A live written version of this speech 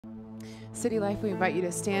City Life, we invite you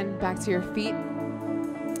to stand back to your feet.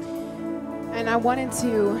 And I wanted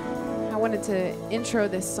to intro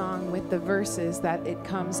this song with the verses that it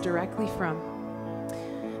comes directly from.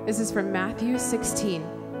 This is from Matthew 16.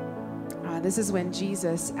 This is when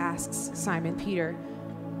Jesus asks Simon Peter,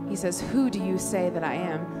 he says, "Who do you say that I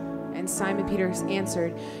am?" And Simon Peter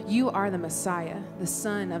answered, "You are the Messiah, the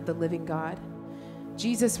Son of the living God."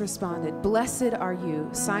 Jesus responded, "Blessed are you,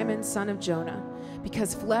 Simon, son of Jonah,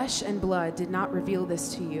 because flesh and blood did not reveal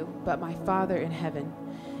this to you, but my Father in heaven.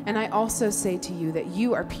 And I also say to you that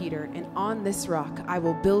you are Peter, and on this rock I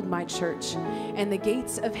will build my church, and the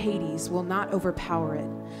gates of Hades will not overpower it.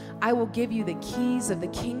 I will give you the keys of the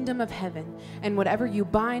kingdom of heaven, and whatever you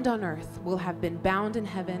bind on earth will have been bound in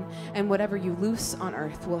heaven, and whatever you loose on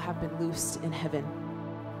earth will have been loosed in heaven."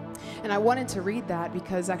 And I wanted to read that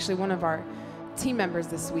because actually one of our team members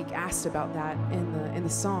this week asked about that in the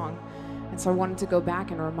song. And so I wanted to go back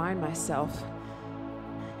and remind myself.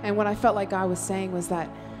 And what I felt like God was saying was that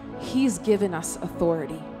He's given us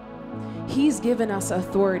authority. He's given us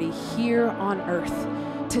authority here on earth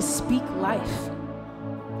to speak life.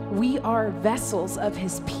 We are vessels of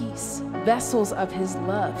His peace, vessels of His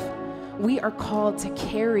love. We are called to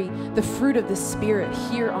carry the fruit of the Spirit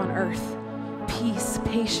here on earth. Peace,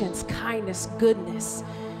 patience, kindness, goodness.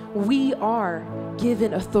 We are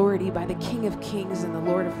given authority by the King of Kings and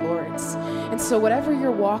the Lord of Lords. And so whatever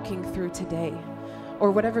you're walking through today,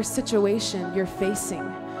 or whatever situation you're facing,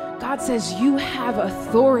 God says you have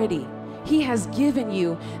authority. He has given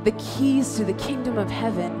you the keys to the kingdom of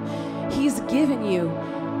heaven. He's given you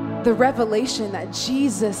the revelation that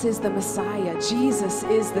Jesus is the Messiah. Jesus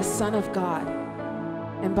is the Son of God.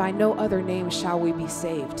 And by no other name shall we be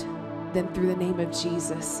saved than through the name of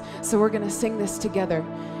Jesus. So we're going to sing this together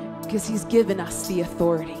because He's given us the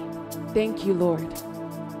authority. Thank you, Lord.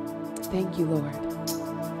 Thank you, Lord.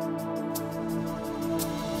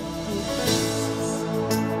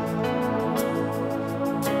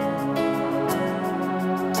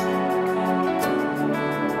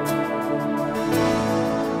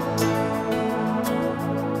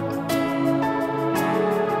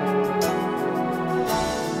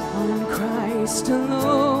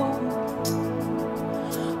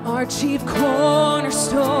 Chief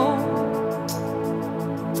cornerstone,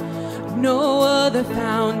 no other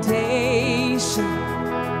foundation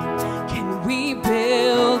can we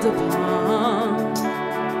build upon,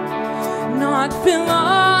 not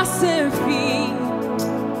philosophy,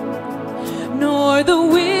 nor the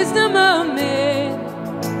wisdom of men.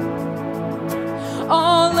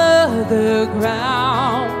 All other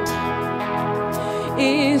ground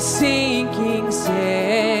is sinking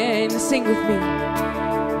sand. Sing with me.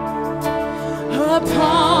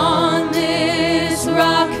 Upon this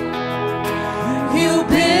rock you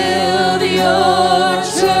build your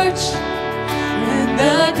church, and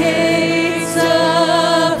the gates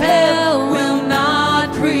of hell will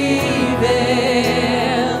not prevail.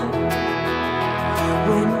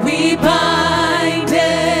 When we bind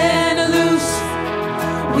and loose,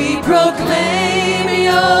 we proclaim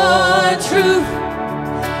your truth,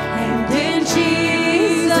 and in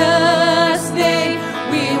Jesus' name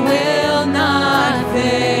we will not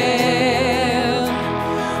fail,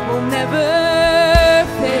 will never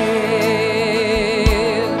fail.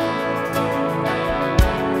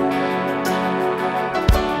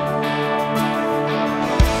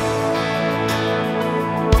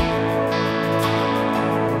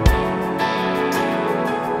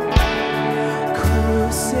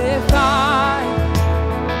 Crucified,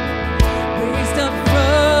 raised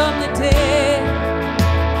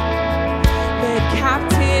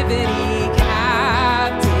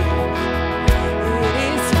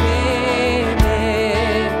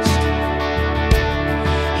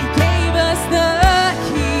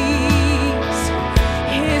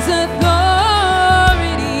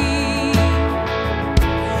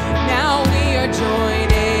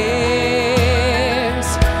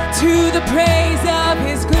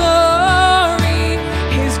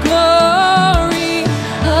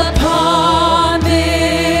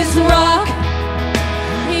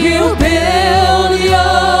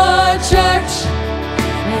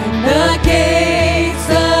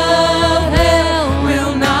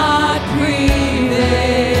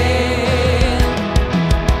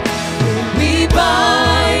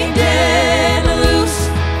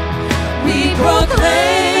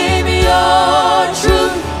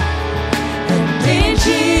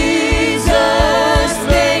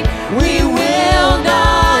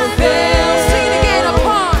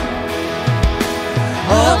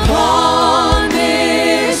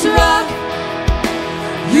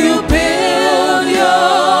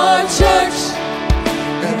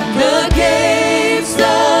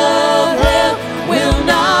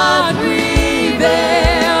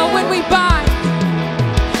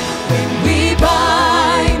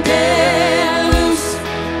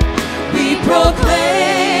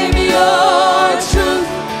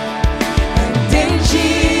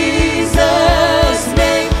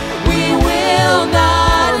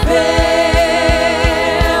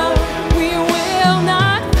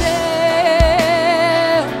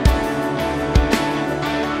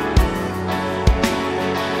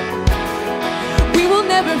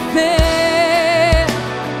never fail.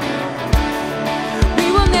 We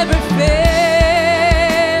will never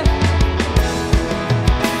fail.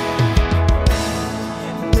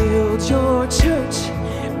 Build your church.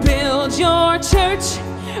 Build your church.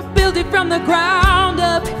 Build it from the ground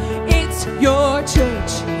up. It's your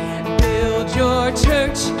church. Build your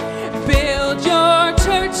church. Build your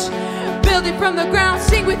church. Build it from the ground.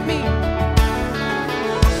 Sing with me.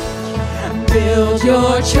 Build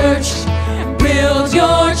your church. Build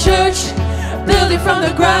your church. Build it from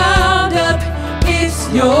the ground up. It's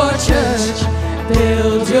your church.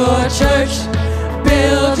 Build your church.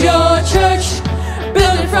 Build your church.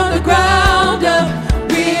 Build it from the ground up.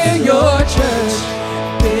 We're your church.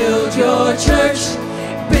 Build your church.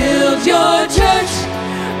 Build your church.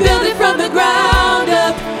 Build it from the ground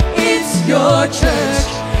up. It's your church.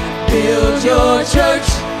 Build your church.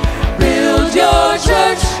 Build your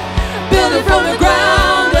church. Build it from the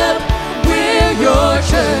ground up. We're your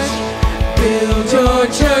church. Build your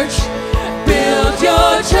church. Build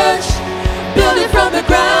your church. Build it from the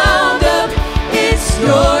ground up. It's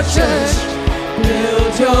your church.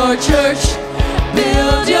 Build your church.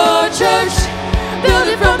 Build your church. Build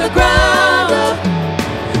it from the ground up.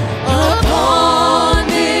 Upon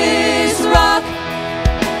this rock,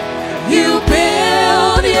 you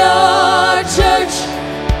build your church,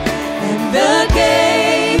 and the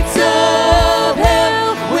gates of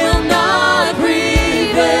hell will not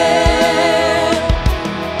prevail.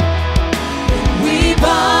 And we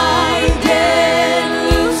bind and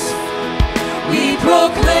loose, we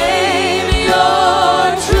proclaim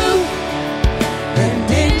your truth,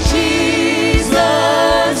 and in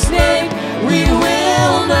Jesus' name we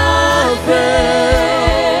will not fail.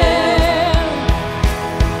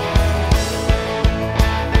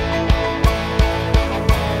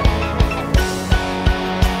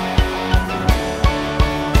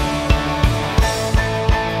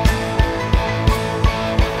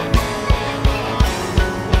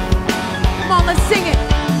 Come on, let's sing it.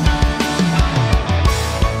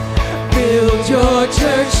 Build your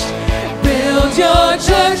church, build your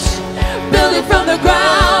church, build it from the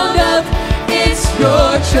ground up. It's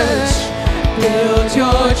your church. Build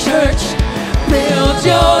your church, build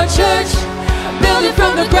your church, build it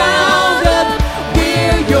from the ground up.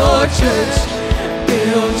 We're your church.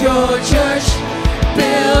 Build your church,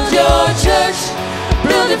 build your church,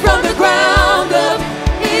 build it from the ground up.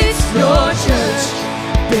 It's your church.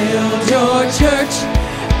 Build your church,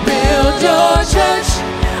 build your church,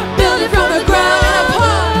 build it from the ground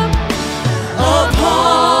up.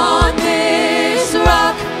 Upon this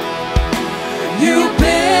rock, you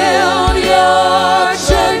build your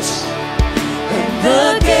church, and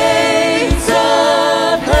the gates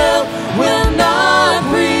of hell will not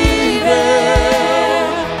prevail.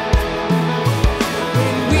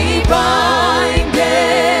 When we bind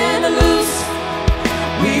and loose,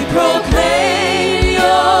 we proclaim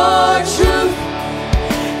your truth,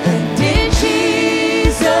 and in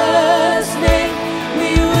Jesus' name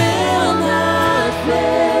we will not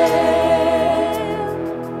fail.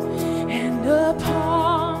 And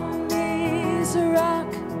upon this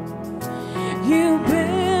rock, you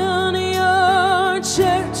build your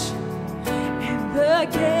church, and the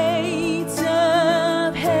gates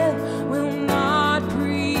of hell will not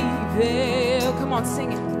prevail. Come on,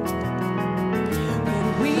 sing it.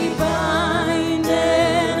 When we bind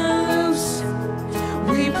and loose,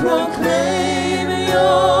 we proclaim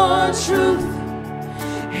your truth,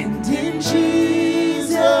 and in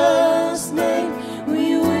Jesus' name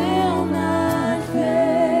we will not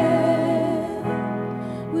fail.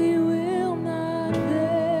 We will not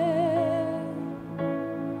fail.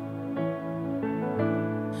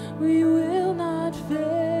 We will not fail.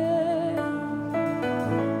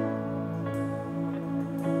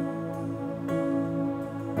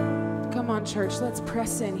 Come on, church, let's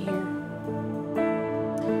press in here.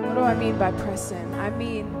 What do I mean by press in? I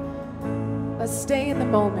mean, let's stay in the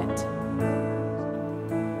moment.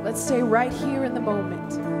 Let's stay right here in the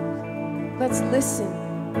moment. Let's listen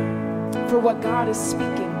for what God is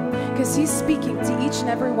speaking, because He's speaking to each and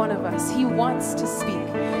every one of us. He wants to speak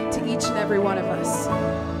to each and every one of us.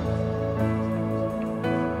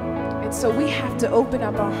 And so we have to open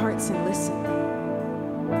up our hearts and listen.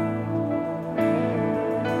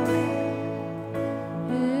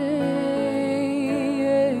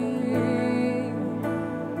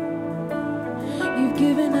 You've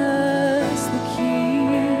given us the key.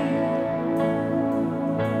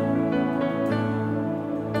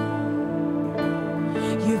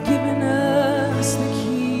 You've given us the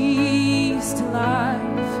keys to life.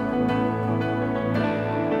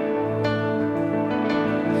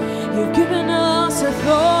 You've given us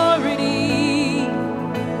authority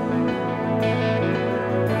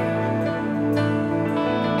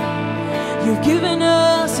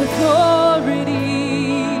authority.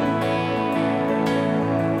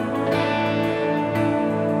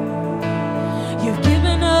 You've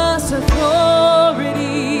given us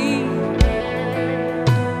authority.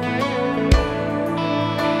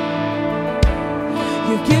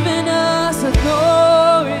 You've given us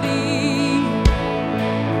authority.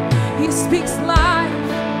 He speaks life.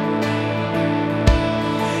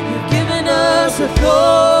 You've given us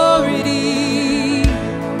authority.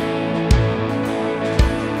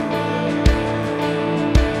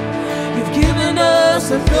 You've given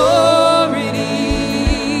us authority.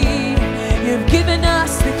 You've given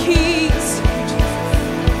us the keys.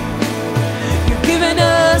 You've given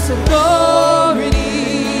us authority.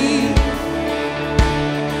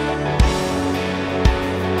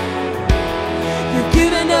 You've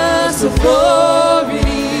given us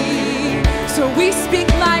authority. So we speak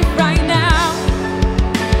life right now.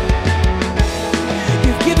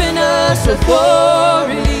 You've given us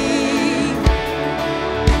authority.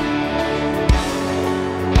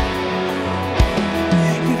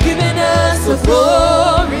 You've given us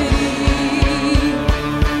authority.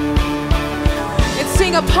 Let's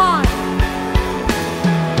sing upon.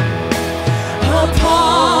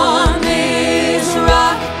 Upon this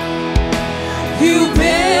rock you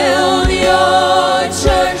build your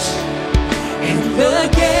church, and the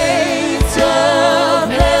gates of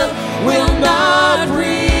hell will not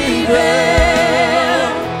prevail.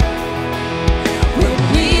 When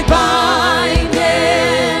we bind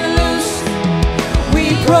and loose, we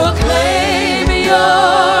proclaim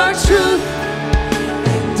your truth,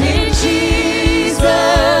 and in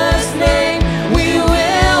Jesus' name we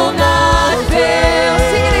will not fail.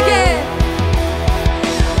 Sing it again.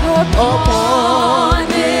 Upon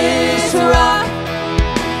this rock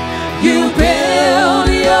you build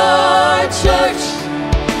your church,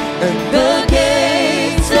 and the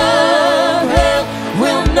gates of hell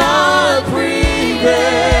will not prevail.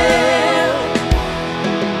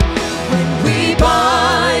 When we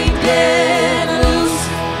bind and loose,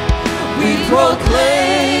 we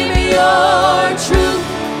proclaim your truth,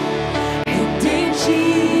 and in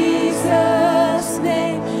Jesus'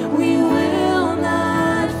 name we will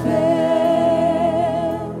not fail.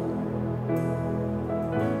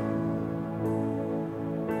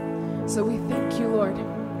 So we thank you, Lord,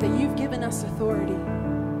 that you've given us authority.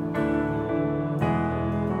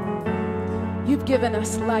 You've given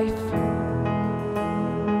us life.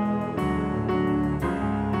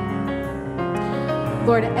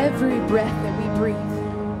 Lord, every breath that we breathe,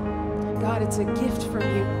 God, it's a gift from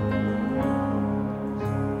you.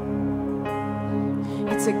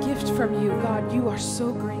 It's a gift from you, God. You are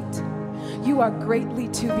so great. You are greatly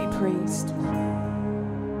to be praised.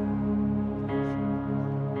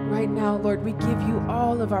 Right now, Lord, we give you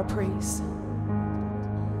all of our praise.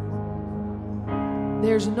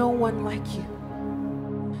 There's no one like you.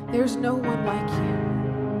 There's no one like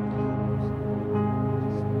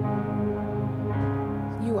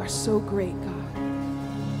you. You are so great, God.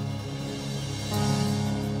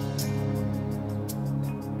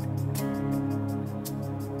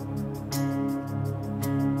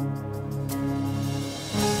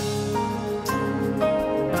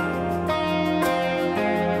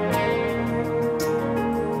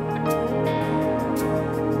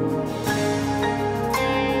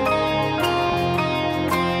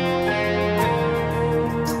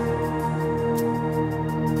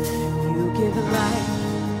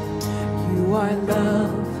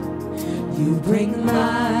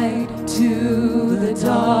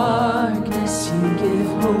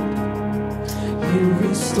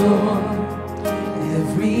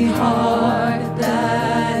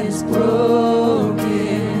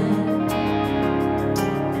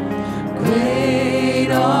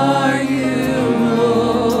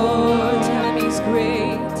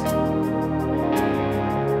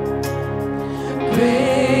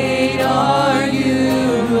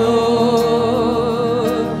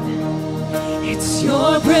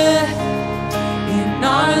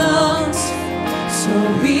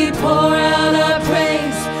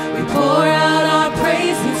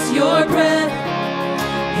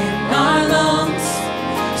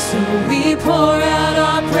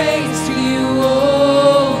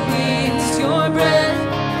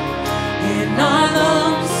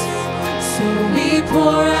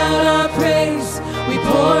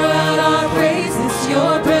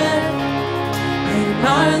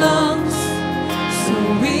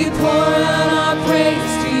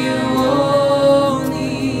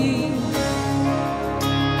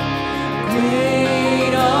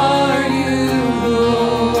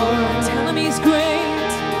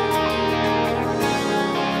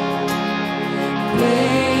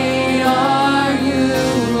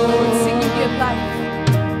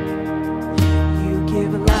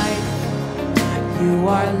 You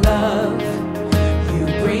are love. You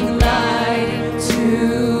bring light to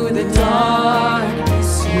the darkness.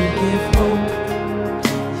 You give hope.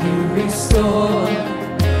 You restore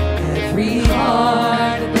every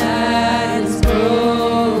heart that is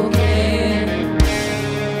broken.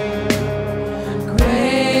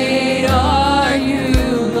 Great are you,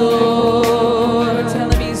 Lord. Tell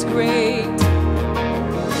him he's great.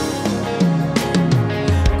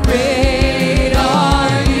 Great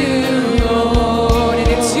are you, Lord. And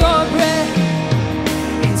it's your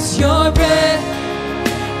breath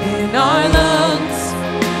in our lungs.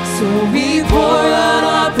 So we pour out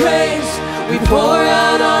our praise. We pour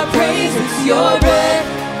out our praise. It's your breath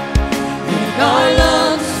in our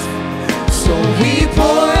lungs. So we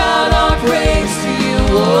pour out our praise to you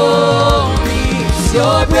only. It's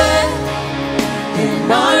your breath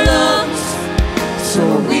in our lungs. So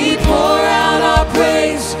we pour out our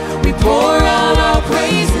praise. We pour out our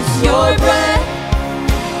praise. It's your breath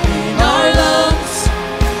in our lungs.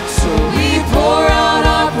 So we pour out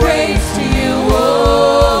our praise to you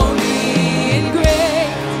only. And great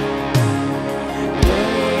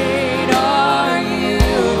are you,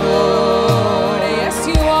 Lord. Yes,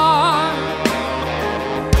 you are.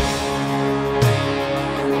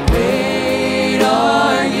 Great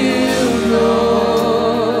are you,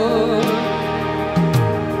 Lord.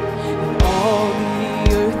 And all the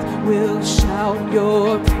earth will shout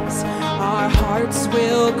your praise. Our hearts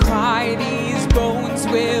will cry. These bones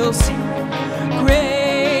will sing.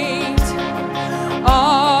 Great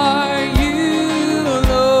are you,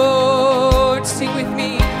 Lord. Sing with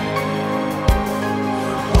me.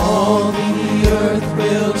 All the earth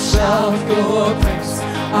will shout your praise.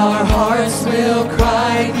 Our hearts will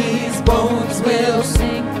cry. These bones will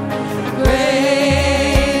sing.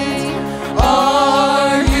 Great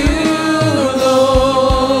are you,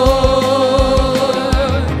 Lord.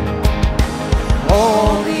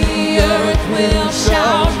 All the earth will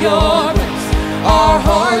shout your praise. Our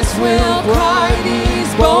hearts will cry.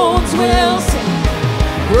 These bones will sing.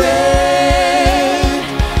 Great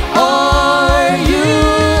are you,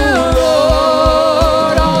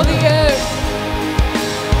 Lord.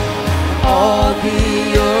 All the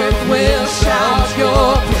earth will shout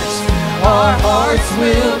your praise. Our hearts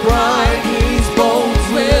will cry. These bones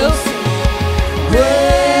will sing.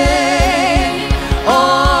 Great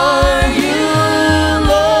are you,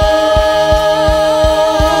 Lord.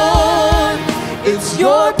 It's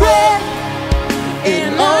your breath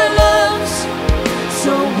in our lungs.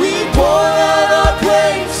 So we pour out our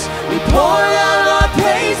praise. We pour out our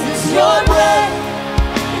praise. It's your breath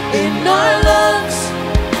in our lungs.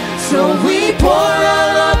 So we pour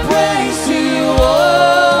out our praise to you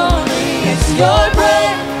only. It's your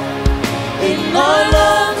breath in our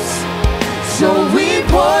lungs. So we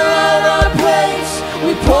pour out our praise.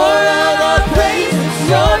 We pour out our praise. It's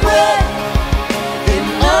your breath in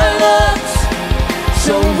our lungs.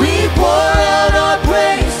 So we pour out our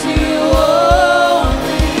praise to you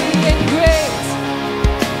only. And great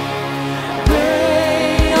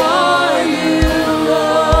are you,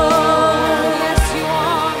 Lord. Yes, you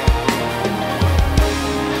are.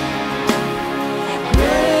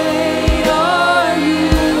 Great are you,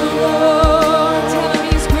 Lord. Tell him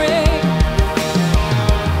he's great.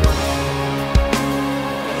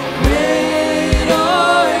 Great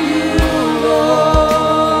are you,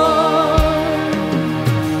 Lord.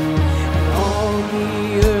 And all the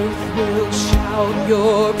earth will shout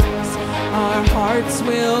your praise. Our hearts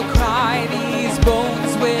will cry. These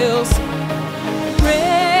bones will sing.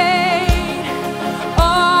 Great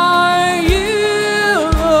are you,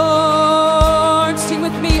 Lord. Sing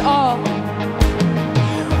with me all.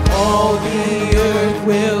 All the earth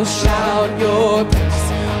will shout your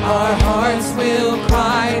praise. Our hearts will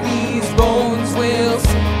cry. These bones will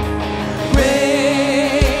sing.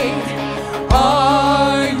 Great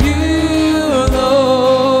are you,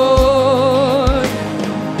 Lord.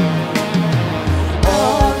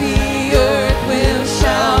 All the earth will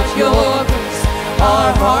shout your praise.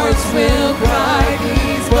 Our hearts will cry.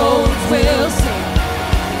 These bones will sing.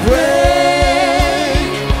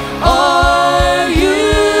 Great are you,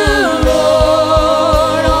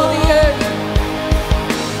 Lord.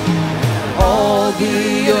 All the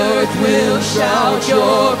earth will shout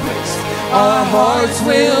your praise. Our hearts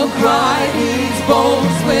will cry. These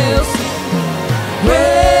bones will sing.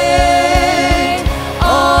 Great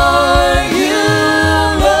are you,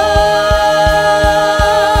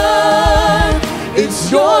 Lord. It's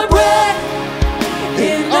your breath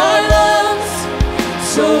in our lungs.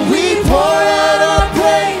 So we pour out our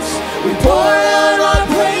praise. We pour out our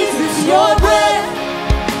praise. It's your breath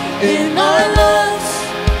in our lungs.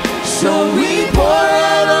 So we pour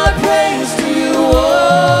out our praise to you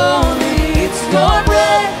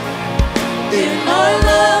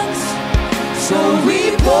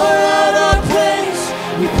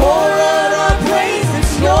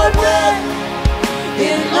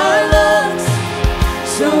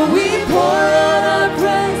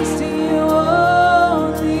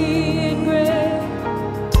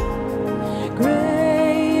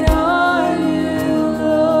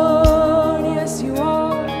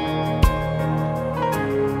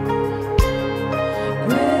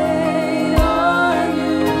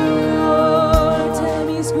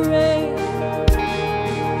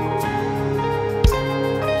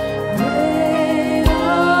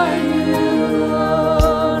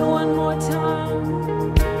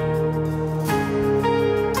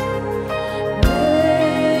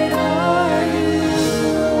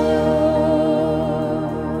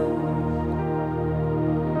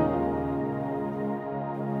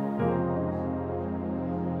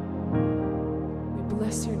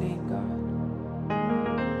bless your name, God.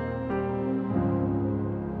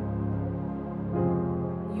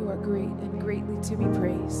 You are great and greatly to be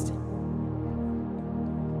praised.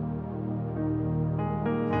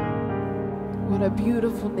 What a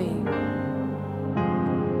beautiful name.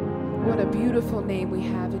 What a beautiful name we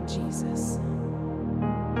have in Jesus.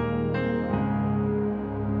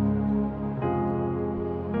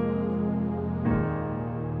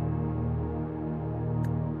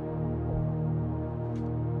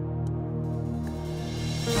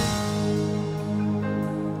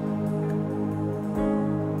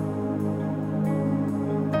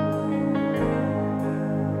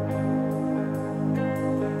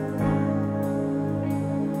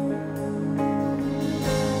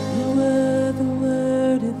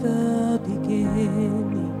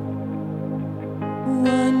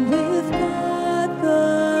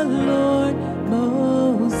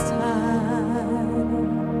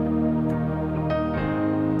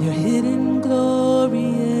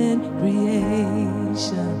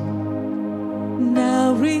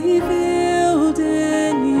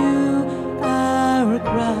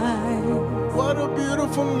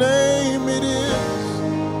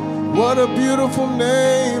 What a beautiful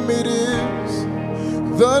name it is,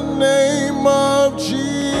 the name of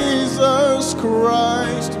Jesus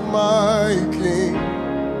Christ, my King.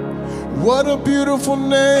 What a beautiful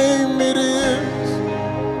name it is,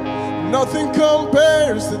 nothing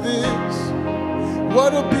compares to this.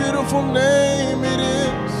 What a beautiful name it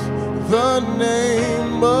is, the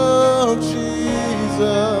name of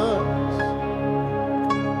Jesus.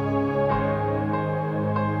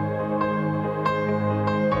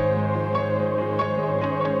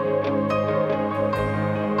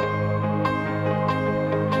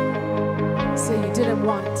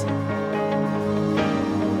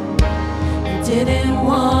 Didn't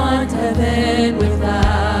want heaven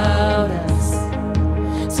without us.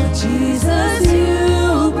 So Jesus,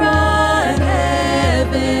 you brought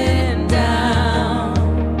heaven down.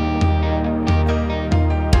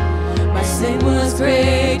 My sin was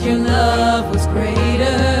great, your love was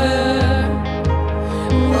greater.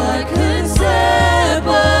 What could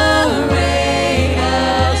separate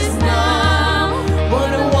us now?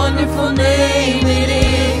 What a wonderful name it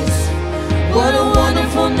is. What a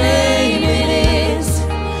wonderful name it is.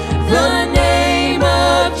 The name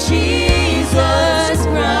of Jesus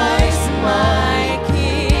Christ, my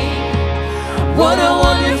King. What a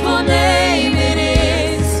wonderful name it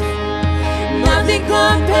is. Nothing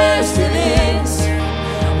compares to this.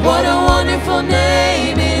 What a wonderful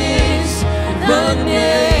name it is. The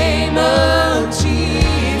name of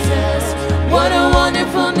Jesus. What a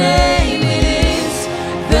wonderful name it is.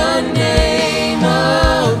 The name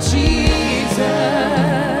of Jesus.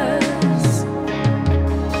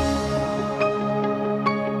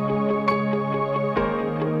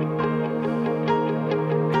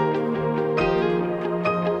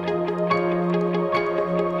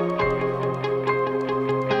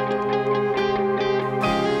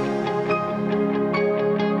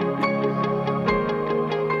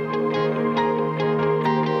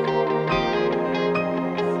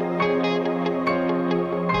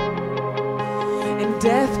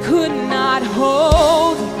 Death could not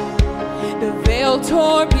hold you. The veil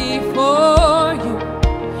tore before you.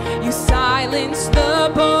 You silenced the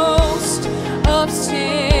boast of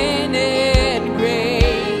sin and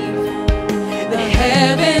grave. The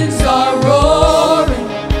heavens are roaring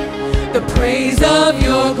the praise of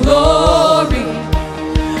your glory.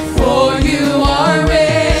 For you are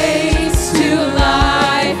raised to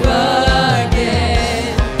life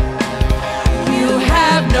again. You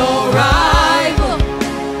have no right.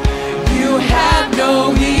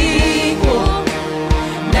 No equal,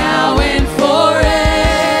 now and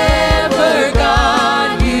forever,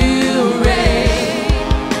 God, you reign.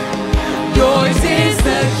 Yours is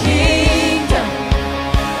the kingdom,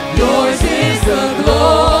 yours is the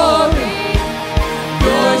glory,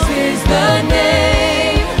 yours is the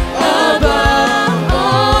name above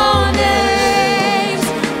all names.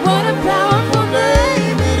 What a powerful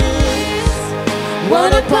name it is.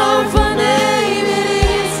 What a powerful name it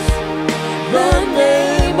is. The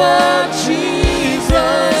name of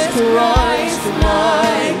Jesus Christ,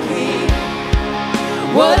 my King.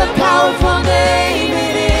 What a powerful name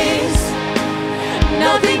it is.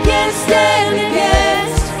 Nothing can stand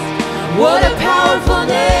against. What a powerful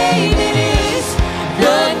name it is.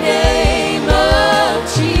 The name of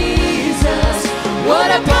Jesus. What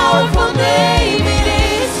a powerful name it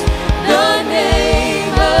is. The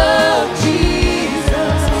name of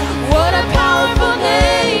Jesus. What a powerful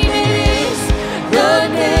name it is. The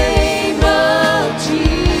name of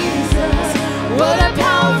Jesus. What a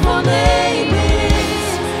powerful name it is.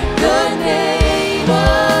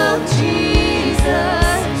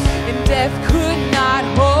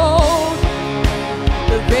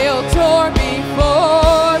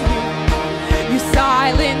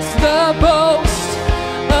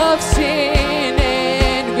 of sin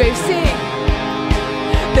and grave. Sing.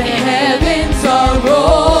 The heavens are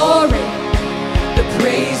roaring the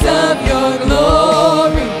praise of your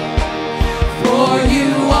glory, for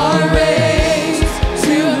you are raised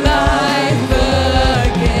to life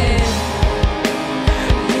again.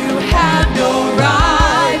 You have no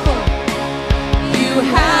rival, you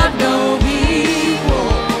have no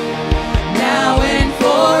equal, now and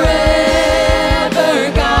forever,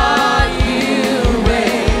 God, you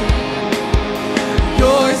reign.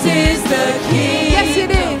 Yours is the kingdom. Yes,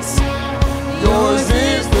 it is. Yours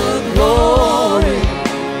is the glory.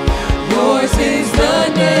 Yours is the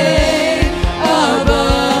name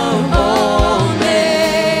above all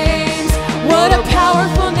names. What a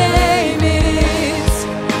powerful name it is.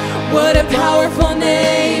 What a powerful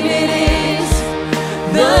name it is.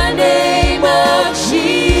 The name of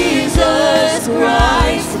Jesus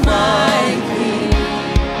Christ, my King.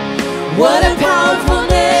 What a powerful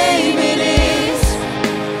name it is.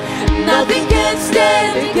 Nothing can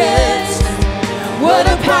stand against. What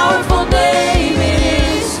a powerful name it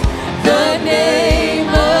is. The name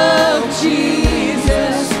of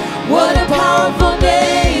Jesus. What a powerful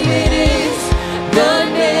name it is. The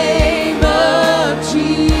name of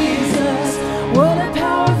Jesus. What a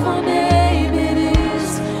powerful name it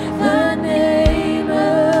is. The name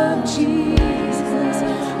of Jesus.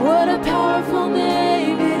 What a powerful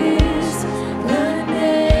name it is. The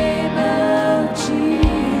name of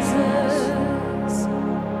Jesus.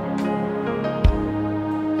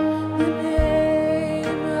 The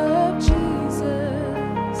name of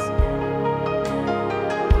Jesus.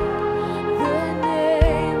 The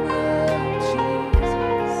name of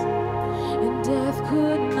Jesus. And death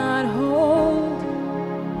could not hold.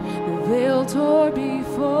 The veil tore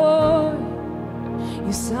before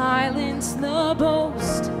you silenced the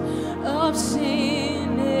boast of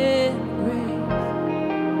sin and grave.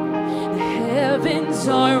 The heavens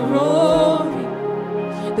are roaring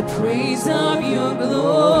the praise of your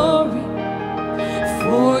glory,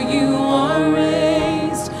 for you are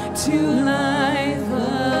raised to life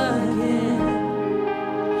again.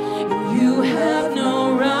 And you have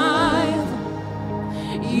no rival,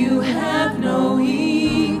 you have no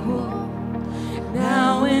equal,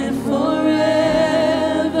 now and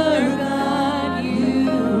forever, God, you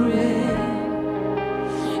reign.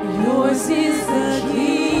 Yours is the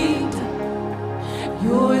kingdom,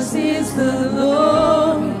 yours is the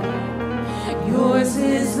glory, yours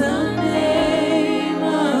is the name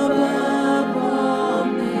above all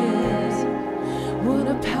names. What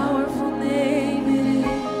a powerful name it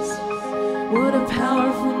is. What a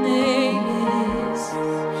powerful name it is.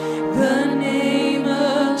 The name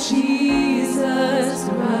of Jesus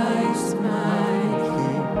Christ, my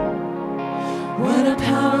King. What a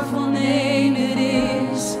powerful name it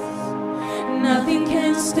is. Nothing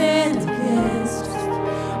can stand against.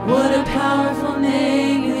 What a powerful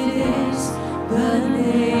name it is. The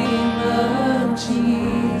name of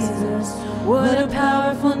Jesus. What a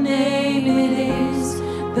powerful name it is.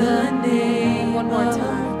 The name One more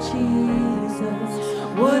time. of Jesus.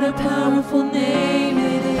 What a powerful name